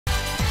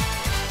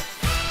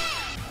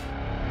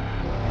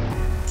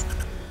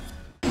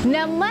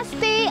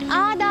Namaste,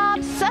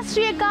 Adab, Sat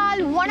Shri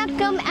Akal,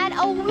 Vanakkam and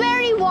a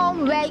very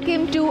warm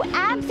welcome to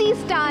ABZY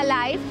Star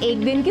Life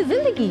एक दिन की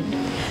जिंदगी।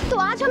 तो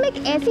आज हम एक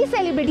ऐसी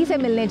सेलिब्रिटी से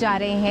मिलने जा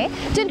रहे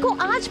हैं जिनको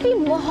आज भी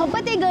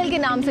मोहब्बत गर्ल के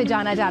नाम से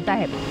जाना जाता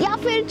है या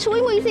फिर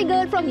छुई मुई सी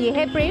गर्ल फ्रॉम ये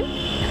है प्रेम।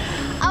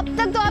 अब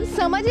तक तो आप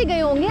समझ ही गए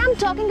होंगे, I am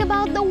talking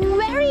about the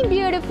very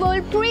beautiful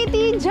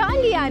प्रीति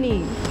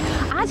झांगियानी।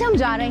 आज हम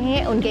जा रहे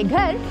हैं उनके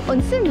घर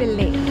उनसे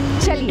मिलने।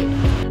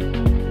 चलिए।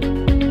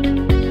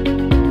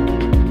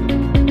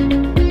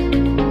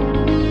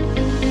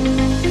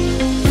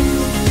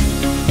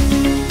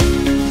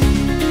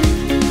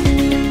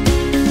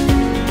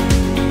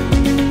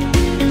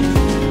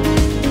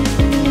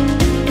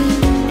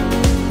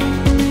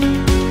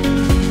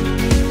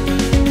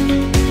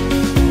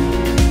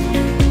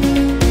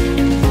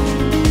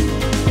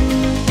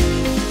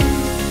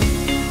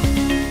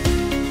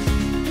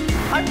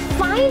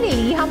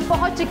 हम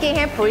पहुंच चुके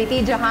हैं प्रीति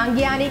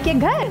जहांगियानी के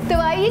घर। तो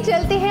आइए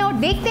चलते हैं और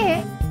देखते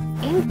हैं,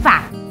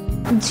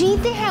 इनफैक्ट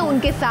जीते हैं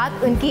उनके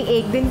साथ उनकी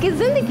एक दिन की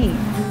जिंदगी।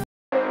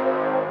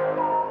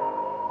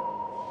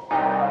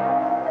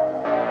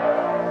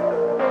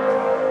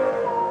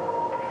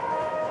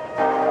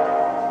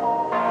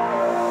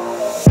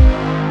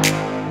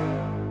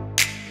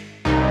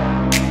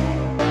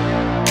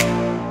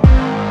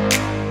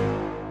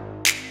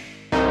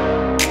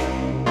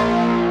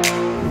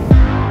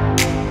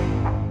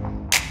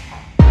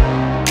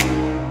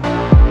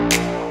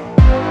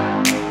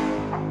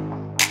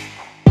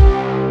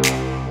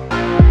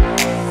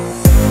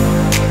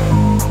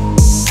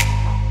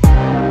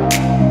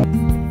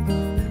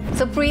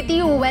 So Preeti,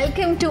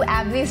 welcome to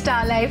ABZY Star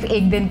Life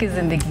एक दिन की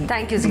जिंदगी।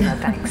 Thank you Zina,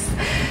 thanks.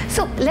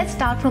 So let's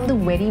start from the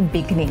very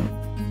beginning.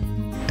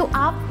 तो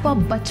आप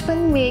बचपन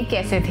में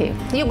कैसे थे?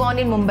 You born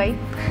in Mumbai?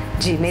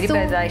 जी, मेरी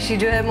पैदाइशी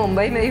जो है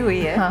मुंबई में ही हुई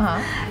है।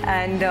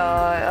 एंड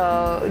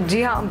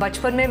जी हाँ,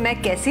 बचपन में मैं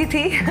कैसी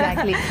थी?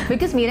 Exactly.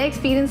 Because मेरा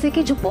एक्सपीरियंस है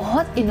कि जो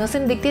बहुत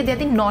इनोसेंट दिखती है, they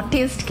are the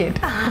naughtiest kid.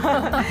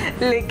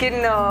 लेकिन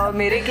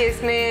मेरे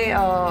केस में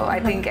आई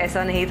थिंक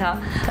ऐसा नहीं था।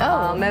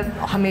 मैं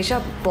हमेशा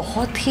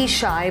बहुत ही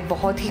शाय,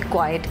 बहुत ही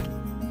क्वाइट,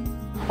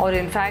 और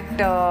इनफैक्ट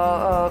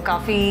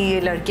काफ़ी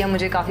लड़कियां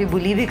मुझे काफ़ी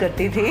बुली भी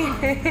करती थी।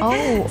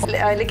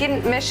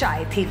 लेकिन मैं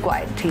शाय थी,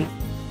 क्वाइट थी।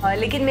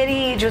 लेकिन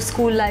मेरी जो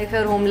स्कूल लाइफ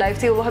और होम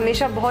लाइफ थी वो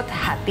हमेशा बहुत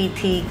हैप्पी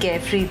थी,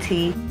 केयरफ्री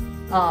थी।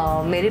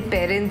 मेरे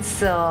पेरेंट्स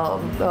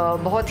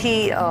बहुत ही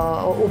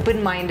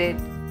ओपन माइंडेड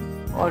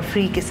और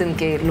फ्री किस्म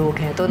के लोग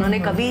हैं, तो उन्होंने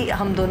कभी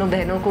हम दोनों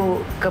बहनों को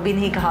कभी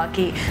नहीं कहा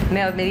कि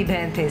मैं और मेरी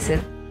बहन थे,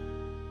 सिर्फ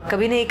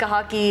कभी नहीं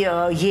कहा कि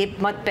ये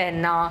मत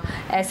पहनना,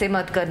 ऐसे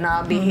मत करना,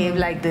 बिहेव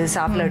लाइक दिस,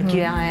 आप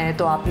लड़कियां हैं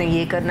तो आपने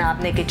ये करना,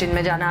 आपने किचन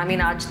में जाना। आई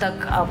मीन आज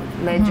तक अब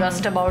मैं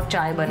जस्ट अबाउट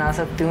चाय बना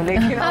सकती हूँ,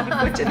 लेकिन और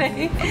कुछ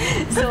नहीं।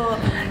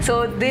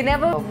 सो they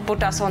never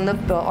put us on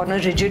a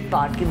rigid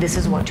part कि this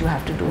is what you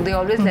have to do. They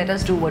always let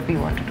us do what we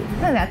want to do.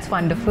 That's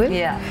wonderful.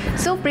 या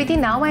सो प्रीति,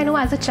 now I know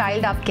as a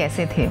child आप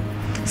कैसे थे।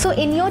 So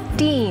in your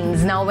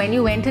teens, now when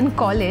you went in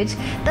college,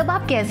 तब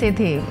आप कैसे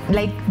थे?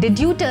 Like, did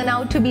you turn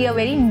out to be a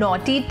very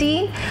naughty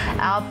teen?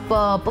 आप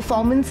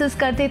performances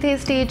करते थे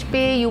stage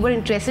पे? You were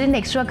interested in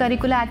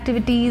extracurricular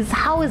activities?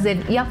 How is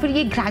it? या फिर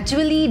ये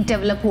gradually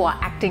develop हुआ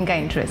acting का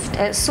interest?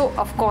 So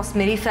of course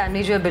मेरी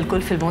family जो है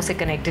बिल्कुल फिल्मों से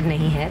connected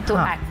नहीं है, तो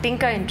acting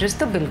का interest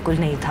तो बिल्कुल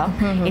नहीं था।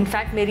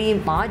 इनफैक्ट मेरी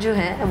माँ जो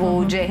है वो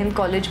जय हिंद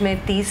कॉलेज में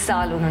 30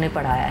 साल उन्होंने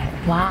पढ़ाया है।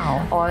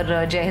 Wow. और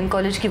जय हिंद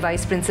कॉलेज की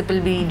वाइस प्रिंसिपल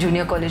भी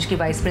जूनियर कॉलेज की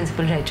वाइस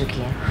प्रिंसिपल रह चुकी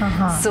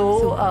हैं। So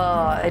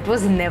it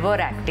was never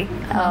acting,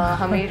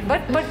 हमें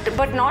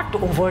but not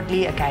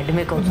overtly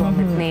academic also.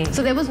 इतने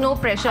so there was no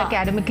pressure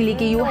academically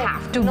कि यू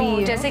हैव टू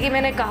बी, जैसे कि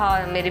मैंने कहा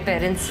मेरे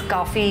पेरेंट्स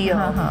काफ़ी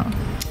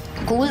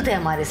कूल थे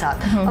हमारे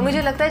साथ। और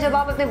मुझे लगता है जब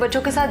आप अपने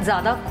बच्चों के साथ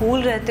ज़्यादा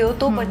कूल रहते हो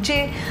तो बच्चे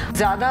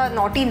ज़्यादा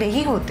नॉटी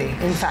नहीं होते।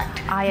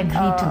 In fact I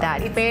agree to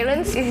that.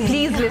 Parents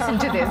please listen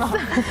to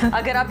this.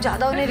 अगर आप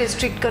ज़्यादा उन्हें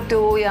रिस्ट्रिक्ट करते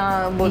हो या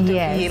बोलते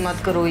हो कि ये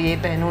मत करो, ये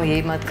पहनो,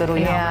 ये मत करो,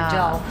 यहाँ मत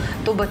जाओ,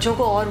 तो बच्चों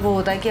को और वो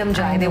होता है कि हम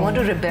जाएं, they want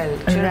to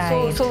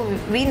rebel. So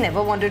we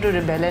never wanted to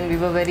rebel and we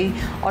were very.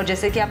 और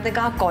जैसे कि आपने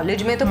कहा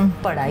कॉलेज में तो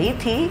पढ़ाई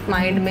थी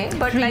माइंड में,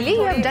 but really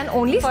you have done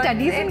only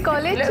studies in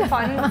college?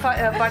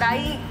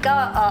 पढ़ाई का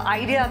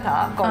आइडिया था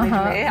कॉलेज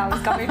में। I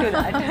was coming to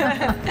that.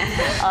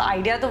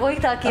 Idea तो वही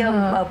था कि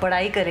हम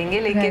पढ़ाई करेंगे,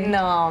 लेकिन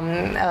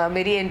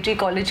मेरी एंट्री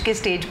कॉलेज के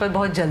स्टेज पर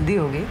बहुत जल्दी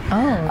हो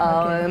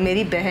गई।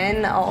 मेरी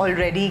बहन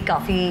ऑलरेडी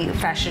काफ़ी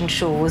फैशन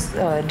शोज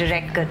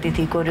डायरेक्ट करती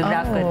थी,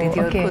 कोरियोग्राफ करती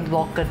थी और खुद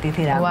वॉक करती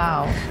थी।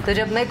 तो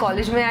जब मैं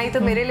कॉलेज में आई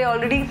तो मेरे लिए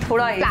ऑलरेडी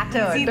थोड़ा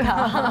इजी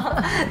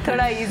था।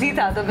 थोड़ा इजी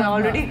था, तो मैं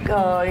ऑलरेडी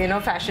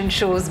फैशन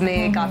शोज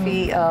में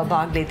काफ़ी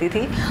भाग लेती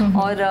थी।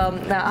 और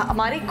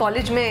हमारे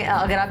कॉलेज में,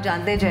 अगर आप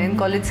जानते हैं, जय हिंद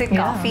कॉलेज से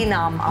काफ़ी काफी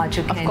नाम आ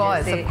चुके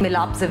हैं, जैसे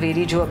मिलाप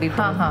जवेरी जो अभी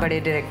बड़े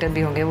डायरेक्टर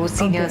भी होंगे, वो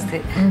सीनियर्स थे।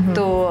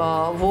 तो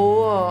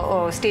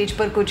वो स्टेज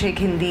पर कुछ एक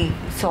हिंदी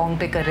सॉन्ग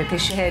पे कर रहे थे,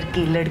 शहर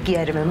की लड़की,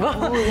 आई रिमेम्बर।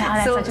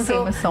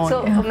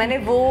 सो मैंने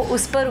वो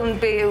उस पर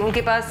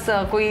उनके पास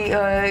कोई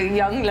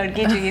यंग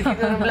लड़की चाहिए थी, तो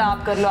उन्होंने बोला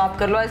आप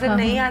कर लो। ऐसे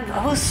नहीं, आई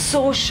वाज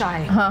सो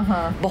शाय,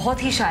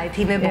 बहुत ही शाय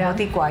थी मैं, बहुत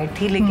ही क्वाइट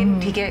थी, लेकिन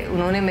ठीक है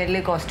उन्होंने मेरे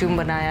लिए कॉस्ट्यूम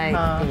बनाया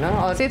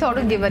और so you thought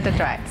to give it a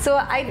try. So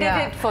I did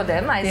it for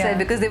them. I said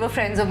because they were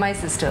friends of my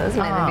sisters.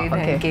 मैंने मेरी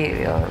बहन के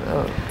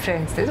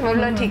फ्रेंड्स थे, तो मैं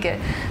बोला ठीक है।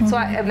 So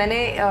मैंने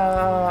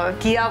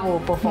किया वो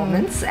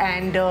परफॉर्मेंस,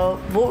 एंड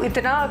वो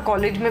इतना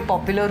कॉलेज में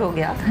पॉपुलर हो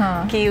गया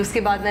कि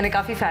उसके बाद मैंने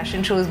काफ़ी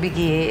फैशन शोज भी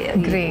किए।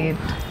 ग्रेट।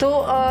 तो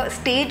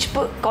स्टेज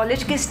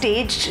कॉलेज के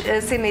स्टेज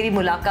से मेरी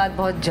मुलाकात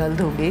बहुत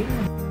जल्द हो गई।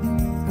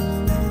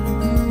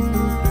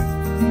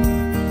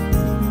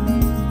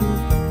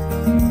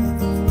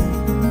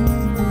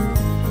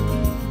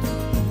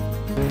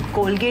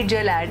 कोलगेट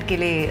जेल ऐड के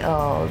लिए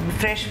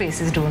फ्रेश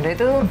फेसेस ढूंढ रहे थे,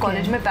 तो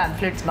कॉलेज में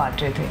पैम्फलेट्स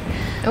बांट रहे थे।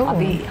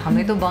 अभी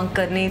हमें तो बंक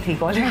करनी ही थी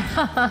कॉलेज,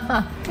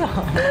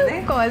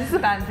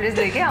 पैम्फलेट्स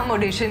लेके हम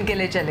ऑडिशन के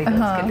लिए चले गए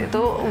उसके लिए।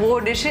 तो वो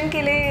ऑडिशन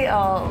के लिए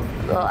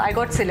I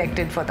got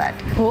selected for that,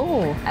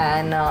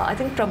 and I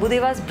think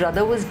प्रभुदेवा's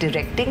brother was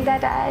directing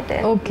that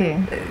add. Okay,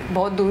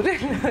 बहुत दूर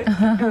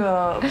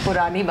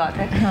पुरानी बात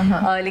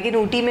है, लेकिन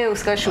ऊटी में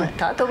उसका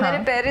शूट था। तो मेरे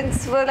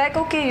parents were like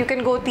okay you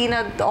can go, 3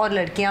 और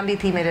लड़कियां भी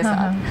थी मेरे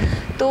साथ।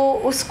 तो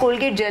उस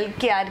कोलगेट जेल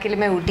के ऐड के लिए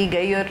मैं ऊटी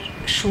गई और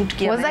शूट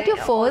किया। Was that your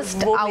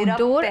first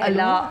outdoor?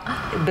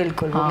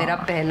 बिल्कुल, वो मेरा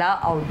पहला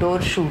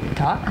आउटडोर शूट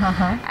था,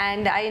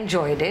 and I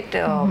enjoyed it,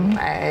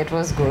 it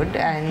was good.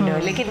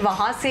 And लेकिन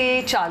वहाँ से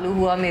चालू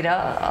हुआ मेरा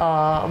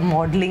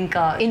मॉडलिंग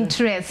का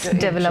इंटरेस्ट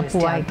डेवलप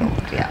हुआ।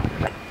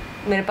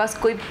 मेरे पास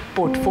कोई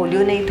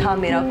पोर्टफोलियो नहीं था,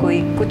 मेरा कोई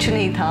कुछ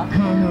नहीं था,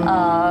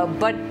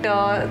 but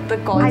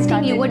the call I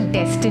think you were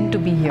destined to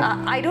be here.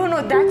 I don't know,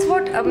 that's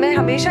what मैं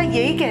हमेशा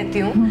यही कहती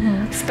हूँ,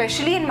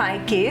 specially in my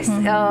case.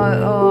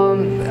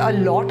 A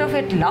lot of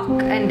it luck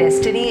and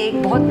destiny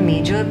एक बहुत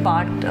मेजर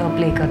पार्ट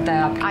प्ले करता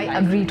है आपकी। I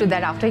agree to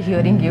that after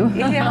hearing you.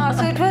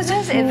 So it was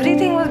just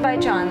everything was by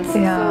chance.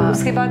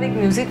 उसके बाद एक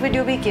म्यूजिक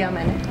वीडियो भी किया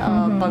मैंने,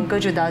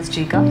 पंकज उदास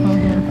जी का,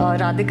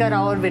 राधिका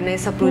राव और विनय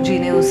सप्रू जी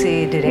ने उसे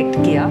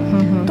डायरेक्ट किया।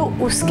 तो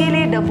उसके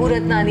लिए डब्बू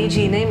रत्नानी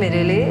जी ने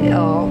मेरे लिए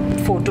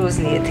फोटोज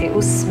लिए थे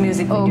उस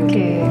म्यूजिक वीडियो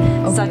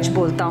के। सच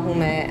बोलता हूँ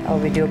मैं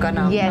वीडियो का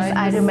नाम। Yes,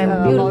 I remember.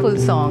 Beautiful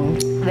song.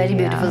 Very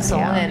beautiful song।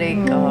 और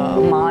एक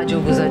माँ जो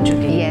गुजर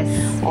चुकी है,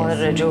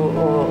 और जो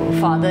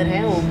फादर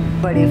हैं वो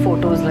बड़े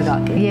फोटोज लगा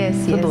के।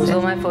 So those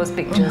were my first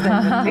pictures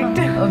that I clicked.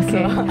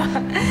 Okay.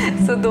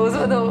 So those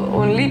were the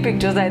only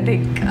pictures I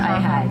think I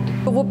had.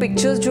 तो वो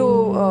पिक्चर्स जो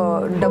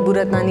डब्बू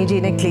रत्नानी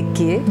जी ने क्लिक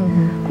किए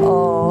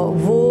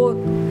वो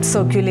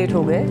सर्कुलेट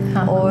हो गए,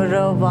 और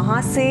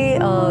वहाँ से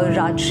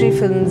राजश्री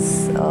फिल्म्स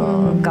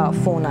का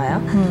फ़ोन आया,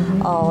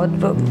 और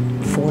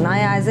फ़ोन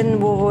आया एज इन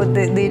वो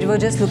दे were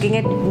just looking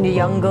at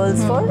young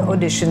girls for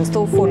auditions.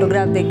 तो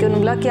फोटोग्राफ देख के उन्होंने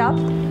बोला कि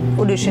आप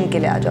ऑडिशन के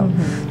लिए आ जाओ।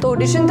 तो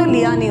ऑडिशन तो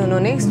लिया नहीं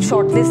उन्होंने,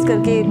 शॉर्टलिस्ट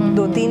करके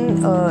 2-3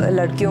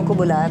 लड़कियों को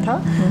बुलाया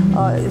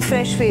था।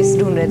 फ्रेश फेस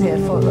ढूंढ रहे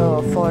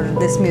थे for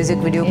this music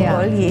video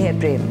call ये है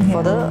प्रेम,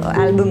 फॉर द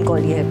एल्बम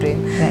कॉल ये है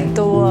प्रेम।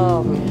 तो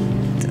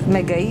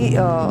मैं गई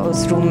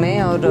उस रूम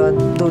में, और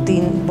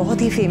 2-3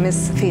 बहुत ही फेमस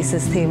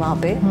फेसेस थे वहाँ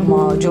पे,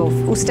 जो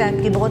उस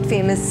टाइम की बहुत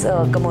फेमस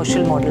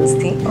कमर्शियल मॉडल्स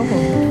थी।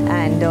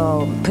 एंड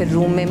फिर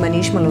रूम में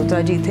मनीष मल्होत्रा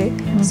जी थे,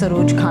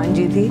 सरोज खान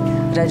जी थी,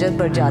 रजत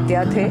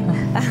बरजातिया थे,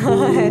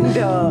 एंड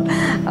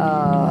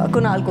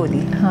कुणाल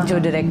कोहली जो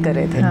डायरेक्ट कर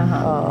रहे थे।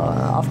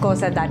 Of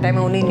course at that time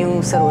I only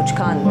new Saroj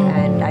Khan,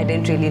 and I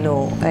didn't really no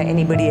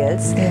anybody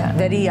else.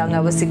 Very young,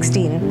 I was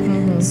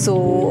 16। सो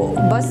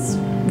बस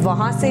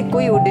वहाँ से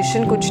कोई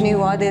ऑडिशन कुछ नहीं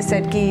हुआ। दे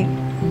सेड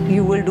कि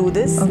you will do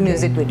this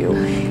music video.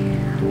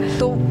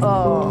 तो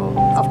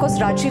ऑफ कोर्स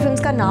राजश्री फिल्म्स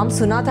का नाम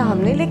सुना था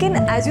हमने, लेकिन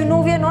as you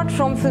know we are not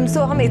from films,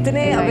 तो हम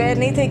इतने अवेयर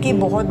नहीं थे कि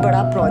बहुत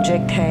बड़ा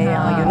प्रोजेक्ट है,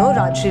 या you know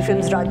Rajshree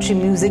films Rajshree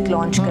music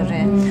launch कर रहे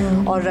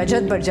हैं। और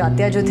रजत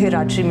बरजातिया जो थे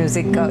राजश्री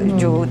म्यूजिक का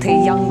जो थे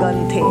यंग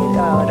गन थे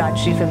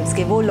राजश्री फिल्म्स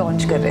के, वो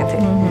लॉन्च कर रहे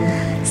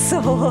थे। So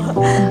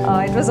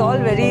it was all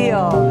very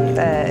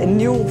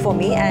new for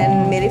me,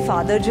 and मेरे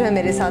फादर जो है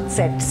मेरे साथ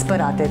सेट्स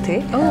पर आते थे,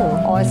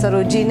 और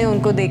सरोज जी ने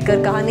उनको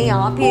देखकर कहा नहीं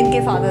आप ही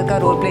इनके फादर का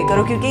रोल प्ले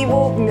करो, क्योंकि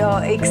वो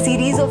एक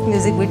सीरीज ऑफ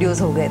म्यूजिक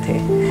वीडियोस हो गए थे।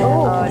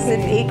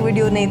 सिर्फ एक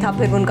वीडियो नहीं था।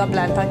 फिर उनका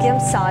प्लान था कि हम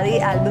सारे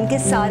एल्बम के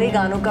सारे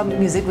गानों का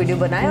म्यूजिक वीडियो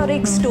बनाएं और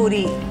एक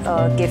स्टोरी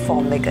के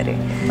फॉर्म में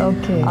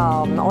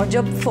करें। और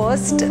जब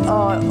फर्स्ट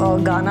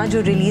गाना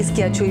जो रिलीज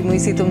किया छुई मुई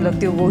सी तुम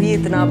लगती हो, वो ही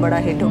इतना बड़ा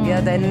हिट हो गया,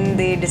 then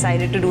they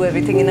decided to do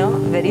everything in a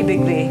very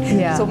big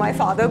way. So my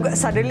father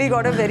suddenly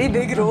got a very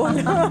big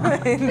role.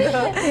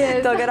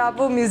 तो अगर आप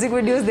वो म्यूजिक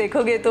वीडियोस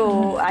देखोगे तो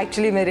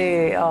एक्चुअली मेरे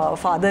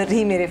फादर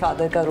ही मेरे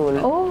फादर का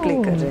रोल प्ले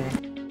कर रहे हैं।